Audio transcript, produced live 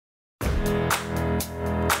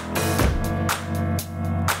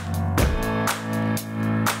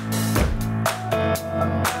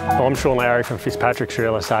I'm Shaun Lowry from Fitzpatricks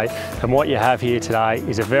Real Estate, and what you have here today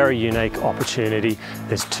is a very unique opportunity.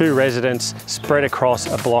 There's 2 residences spread across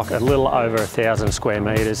a block a little over 1,000 square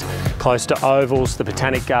metres, close to ovals, the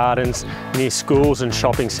botanic gardens, near schools and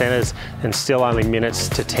shopping centres, and still only minutes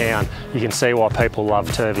to town. You can see why people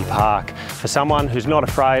love Turvey Park. For someone who's not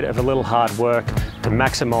afraid of a little hard work to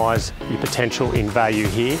maximise your potential in value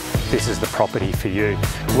here, this is the property for you.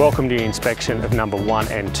 Welcome to your inspection of number 1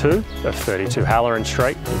 and 2 of 32 Halloran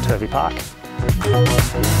Street in Turvey Park.